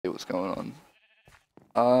idea what's going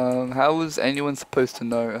on. How was anyone supposed to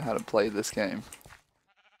know how to play this game?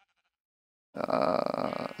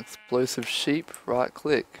 Explosive sheep, right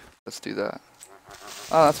click. Let's do that.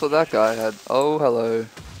 Ah, that's what that guy had. Oh, hello.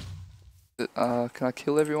 Can I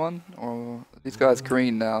kill everyone? Or these guys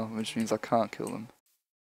green now, which means I can't kill them.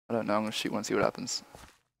 I don't know, I'm gonna shoot one and see what happens.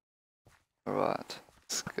 Alright.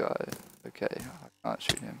 This guy. Okay, I can't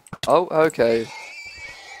shoot him. Oh, okay.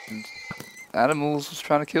 And animals was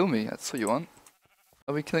trying to kill me. That's what you want.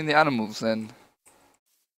 Are we killing the animals then?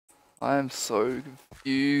 I am so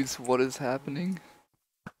confused. What is happening?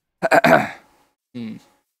 Hmm.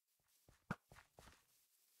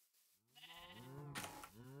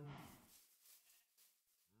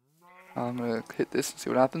 I'm gonna hit this and see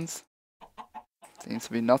what happens. Seems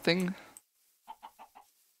to be nothing.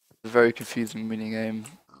 It's a very confusing minigame.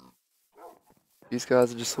 These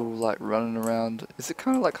guys are just all like running around. Is it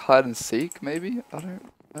kind of like hide and seek maybe? I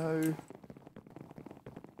don't know.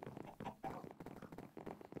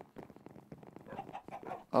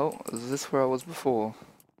 Oh, is this where I was before?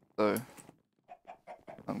 So,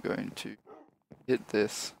 I'm going to hit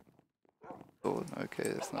this. Oh, okay,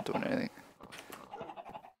 that's not doing anything.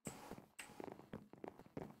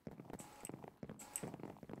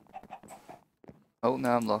 Oh,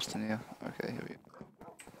 now I'm lost in here. Okay, here we go.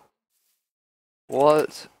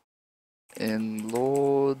 What in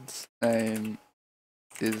Lord's name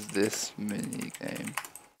is this mini game?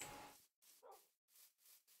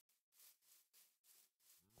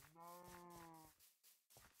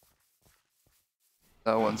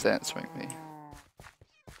 No one's answering me.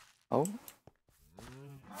 Oh.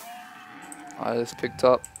 I just picked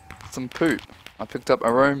up some poop. I picked up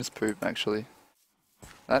a Rome's poop actually.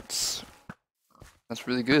 That's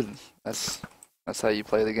really good. That's how you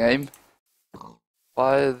play the game.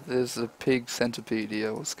 Why there's a pig centipede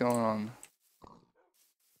here? What's going on?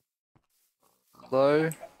 Hello?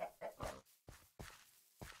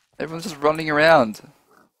 Everyone's just running around.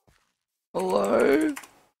 Hello?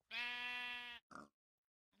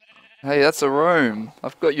 Hey, that's a Rome.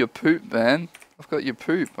 I've got your poop, man. I've got your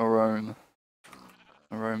poop, a Rome.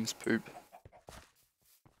 A Rome's poop.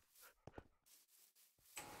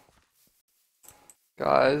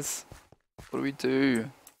 Guys, what do we do?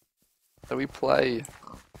 How do we play?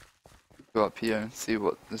 Go up here and see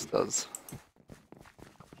what this does.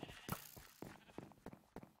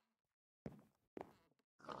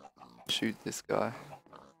 Shoot this guy.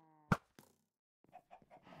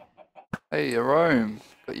 Hey, Rome,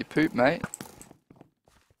 got your poop, mate. What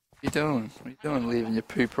you doing? What are you doing leaving your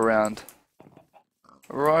poop around?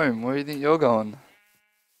 Rome, where do you think you're going?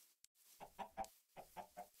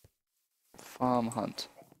 Farm hunt.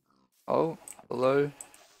 Oh, hello.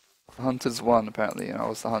 The hunter's won apparently, and I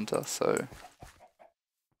was the hunter, so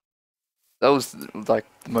that was like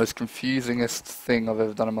the most confusingest thing I've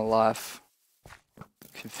ever done in my life.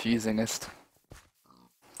 Confusingest.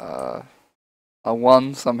 I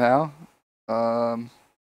won somehow.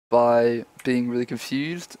 By being really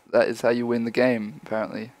confused. That is how you win the game,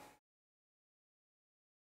 apparently.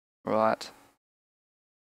 Right.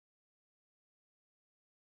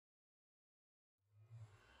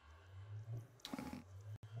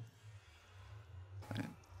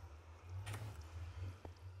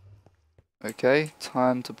 Okay,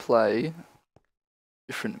 time to play.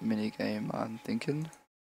 Different minigame, I'm thinking.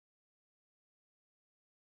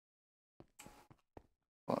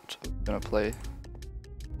 What I'm gonna play?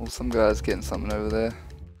 Well, some guy's getting something over there.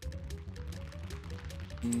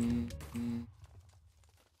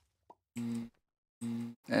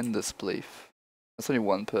 And disbelief. There's only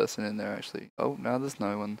one person in there actually. Oh, now there's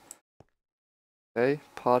no one. Okay,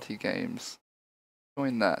 party games.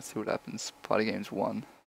 Join that, see what happens. Party games 1.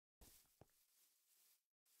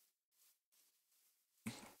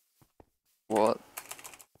 What?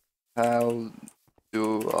 How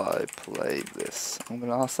do I play this? I'm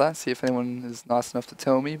gonna ask that, see if anyone is nice enough to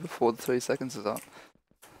tell me before the 30 seconds is up.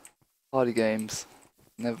 Party games.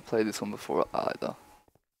 Never played this one before either.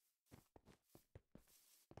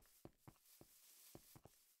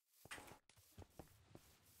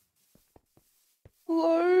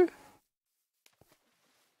 Hello?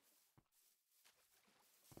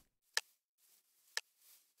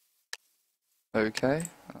 Okay,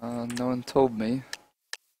 no one told me.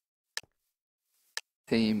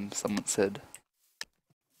 Team, someone said.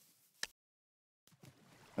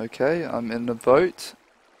 Okay, I'm in a boat.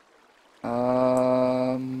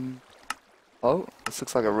 Oh, this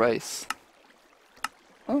looks like a race.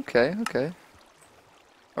 Okay, okay.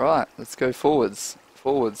 Alright, let's go forwards.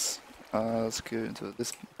 Forwards. Let's go into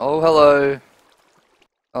this. Oh, hello!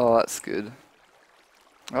 Oh, that's good.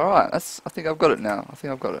 Alright, I think I've got it now. I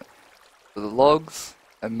think I've got it. So the logs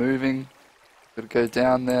are moving. Gotta go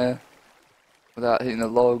down there without hitting the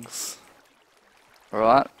logs.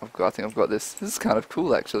 Alright, I think I've got this. This is kind of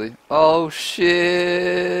cool actually. Oh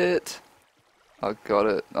shit! I got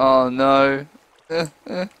it. Oh no.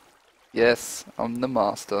 Yes, I'm the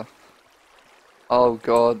master. Oh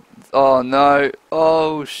god. Oh no.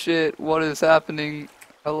 Oh shit. What is happening?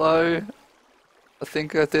 Hello? I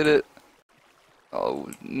think I did it. Oh,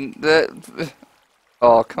 that.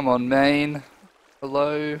 Oh, come on, main.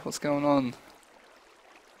 Hello? What's going on?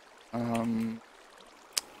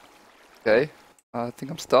 Okay. I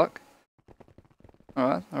think I'm stuck.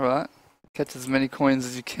 Alright, alright. Catch as many coins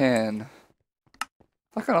as you can.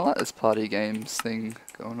 I kinda like this party games thing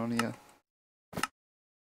going on here.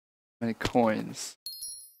 Many coins.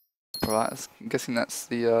 Alright, I'm guessing that's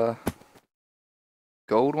the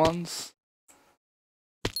gold ones.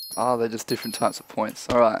 Ah, they're just different types of points.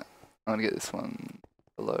 Alright, I'm gonna get this one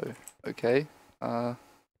below. Okay. Oh,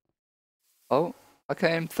 I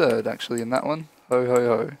came third actually in that one. Ho ho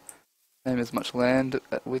ho. Claim as much land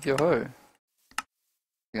with your hoe.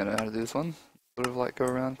 You know how to do this one? Sort of like go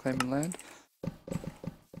around claiming land.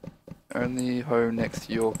 Only hoe next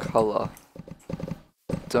to your colour.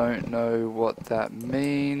 Don't know what that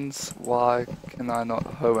means. Why can I not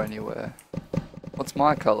hoe anywhere? What's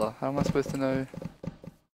my colour? How am I supposed to know?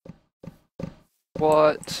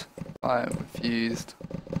 What? I am confused.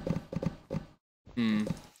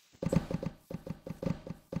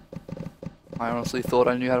 I honestly thought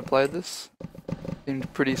I knew how to play this.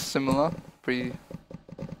 Seemed pretty similar. Seemed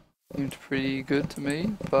pretty good to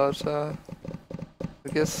me, but I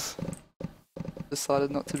guess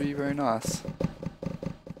decided not to be very nice.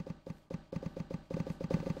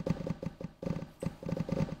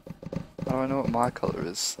 How do I know what my colour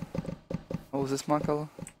is? Oh, is this my colour?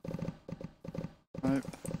 Nope.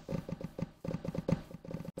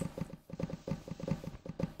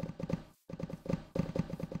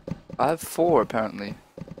 I have 4 apparently.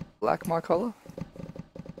 Black my colour?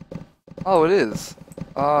 Oh, it is.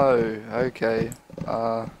 Oh, okay.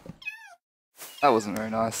 That wasn't very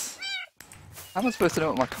nice. How am I supposed to know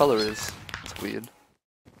what my colour is? That's weird.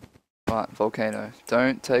 Right, volcano.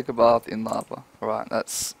 Don't take a bath in lava. Alright,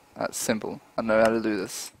 that's simple. I know how to do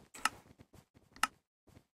this.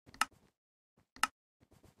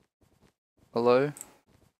 Hello?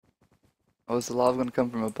 Oh, is the lava gonna come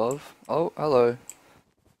from above? Oh, hello.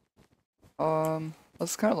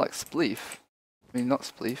 That's kind of like Spleef. I mean, not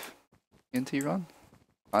Spleef. TNT run?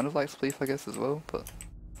 Kind of like Spleef, I guess, as well, but...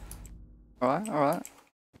 Alright, alright.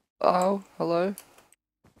 Oh, hello.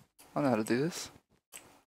 I know how to do this.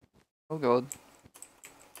 Oh god.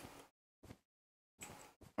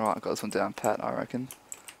 Alright, I got this one down pat, I reckon.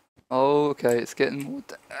 Oh, okay, it's getting more...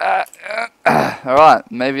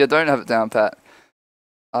 Alright, maybe I don't have it down pat.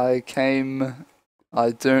 I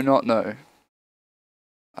do not know.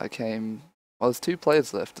 Well, there's 2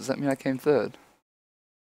 players left. Does that mean I came third?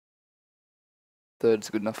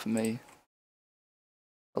 Third's good enough for me.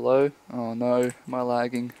 Hello? Oh no, am I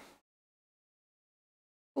lagging?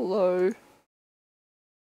 Hello?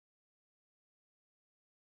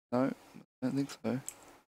 No, I don't think so.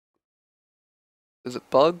 Is it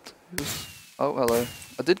bugged? Oh, hello.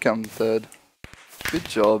 I did come third. Good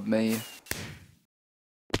job, me.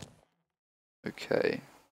 Okay.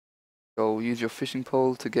 Go use your fishing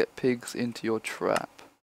pole to get pigs into your trap.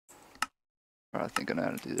 Alright, I think I know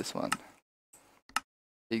how to do this one.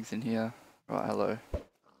 Pigs in here. Right, hello.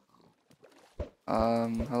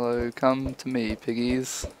 Hello, come to me,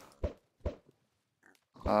 piggies.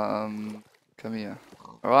 Come here.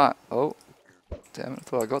 Alright, oh. Damn it, I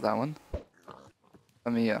thought I got that one.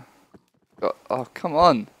 Come here. Oh, come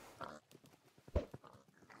on!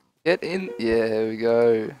 Get in! Yeah, here we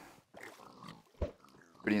go.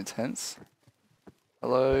 Pretty intense.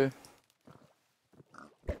 Hello.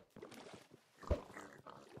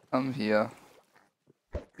 Come here.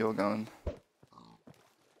 You're going.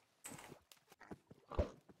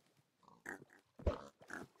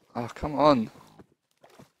 Oh, come on.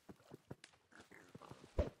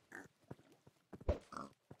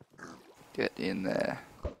 Get in there.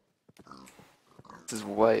 This is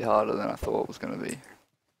way harder than I thought it was going to be. Can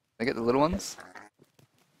I get the little ones?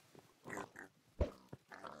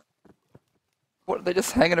 What, are they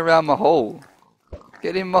just hanging around my hole?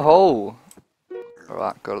 Get in my hole!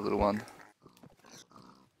 Alright, got a little one.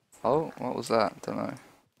 Oh, what was that? Don't know.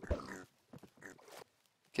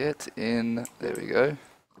 Get in. There we go.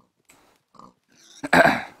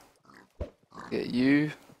 Get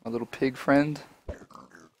you, my little pig friend.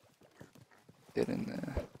 Get in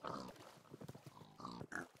there.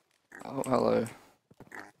 Oh, hello.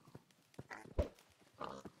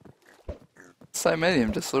 So many of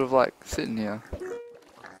them just sort of like sitting here.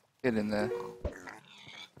 Get in there.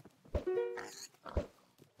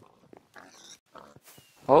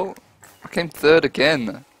 Oh, I came third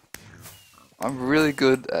again. I'm really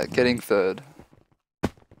good at getting third.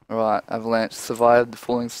 Alright, Avalanche survived the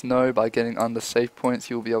falling snow by getting under safe points.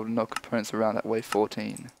 You will be able to knock opponents around at wave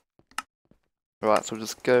 14. Alright, so we'll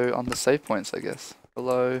just go under safe points, I guess.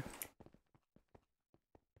 Hello.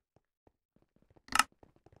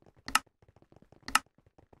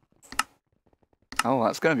 Oh,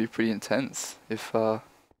 that's going to be pretty intense if you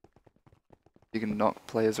can knock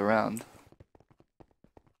players around.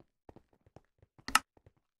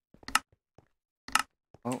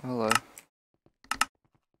 Oh, hello.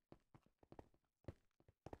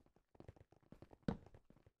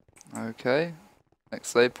 Okay, next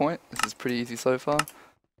save point. This is pretty easy so far.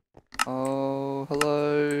 Oh,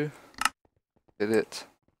 hello. Did it.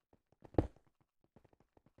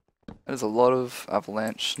 There's a lot of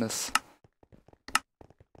avalanche-ness.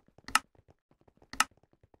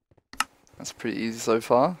 That's pretty easy so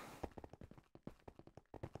far.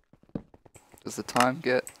 Does the time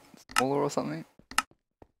get smaller or something?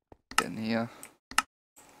 Get in here.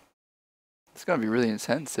 It's gonna be really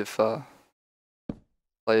intense if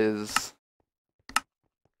players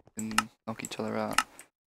can knock each other out.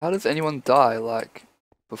 How does anyone die, like,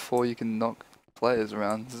 before you can knock players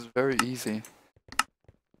around? This is very easy.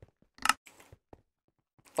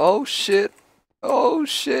 Oh shit! Oh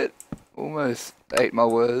shit! Almost ate my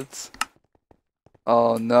words.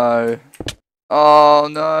 Oh no. Oh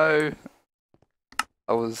no!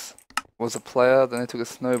 I was a player, then I took a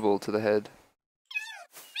snowball to the head.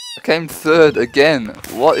 I came third again!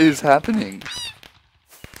 What is happening?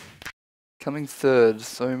 Coming third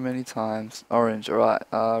so many times. Orange, alright.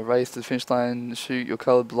 Race to the finish line, shoot your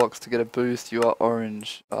colored blocks to get a boost. You are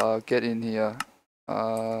orange. Get in here.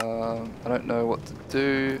 I don't know what to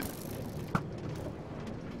do.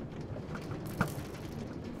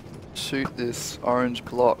 Shoot this orange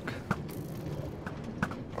block.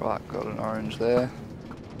 Right, got an orange there.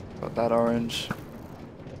 Got that orange.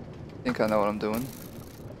 I think I know what I'm doing.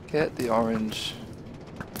 Get the orange.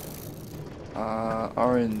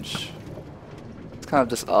 Orange. It's kind of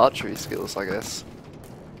just archery skills, I guess.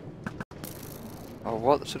 Oh,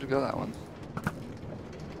 what? Should have got that one.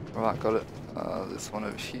 Alright, got it. This one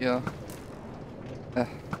over here. Eh.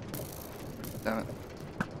 Damn it.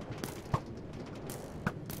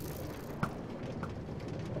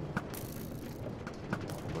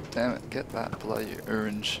 Oh, damn it, get that bloody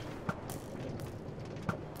orange.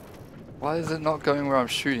 Why is it not going where I'm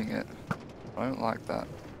shooting it? I don't like that.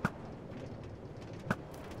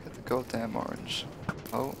 Get the goddamn orange.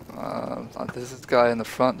 Oh, there's this guy in the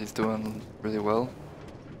front, he's doing really well.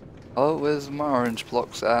 Oh, where's my orange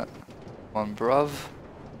blocks at? One bruv.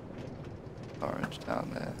 Orange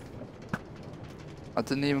down there. I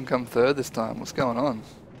didn't even come third this time, what's going on?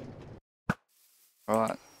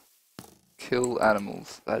 Alright. Kill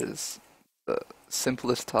animals. That is the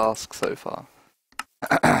simplest task so far.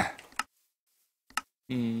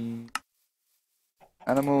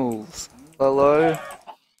 Animals. Hello.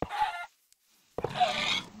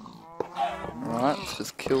 Alright, let's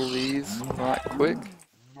just kill these right quick.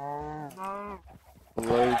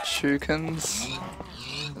 Hello, chickens.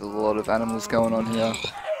 There's a lot of animals going on here.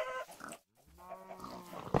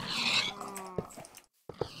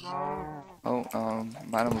 Oh,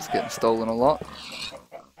 my animals getting stolen a lot.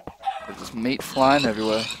 There's just meat flying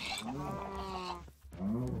everywhere.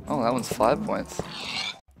 Oh, that one's 5 points.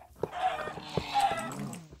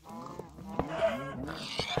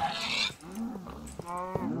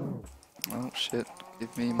 Oh shit,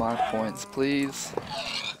 give me my points, please.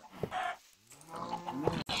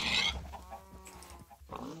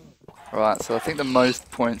 Right, so I think the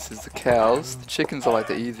most points is the cows. The chickens are like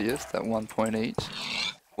the easiest, at 1 point each.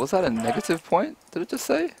 Was that a negative point? Did it just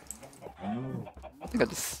say? I think I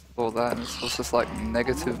just saw that and it was just like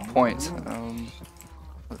negative point.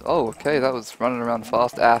 Oh, okay, that was running around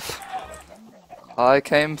fast. AF. I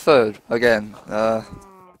came third again. I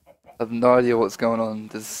have no idea what's going on.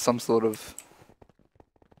 There's some sort of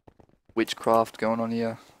witchcraft going on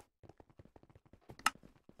here.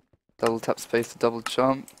 Double tap space to double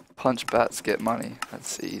jump. Punch bats, get money.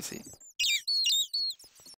 That's easy.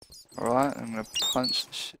 Alright, I'm gonna punch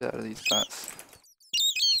the shit out of these bats.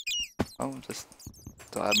 Oh, just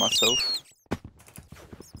died myself.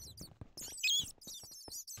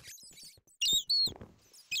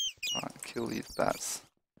 Alright, kill these bats.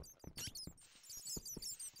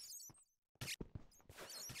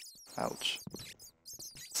 Ouch.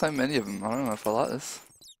 So many of them, I don't know if I like this.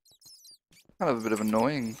 Kind of a bit of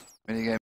annoying minigame.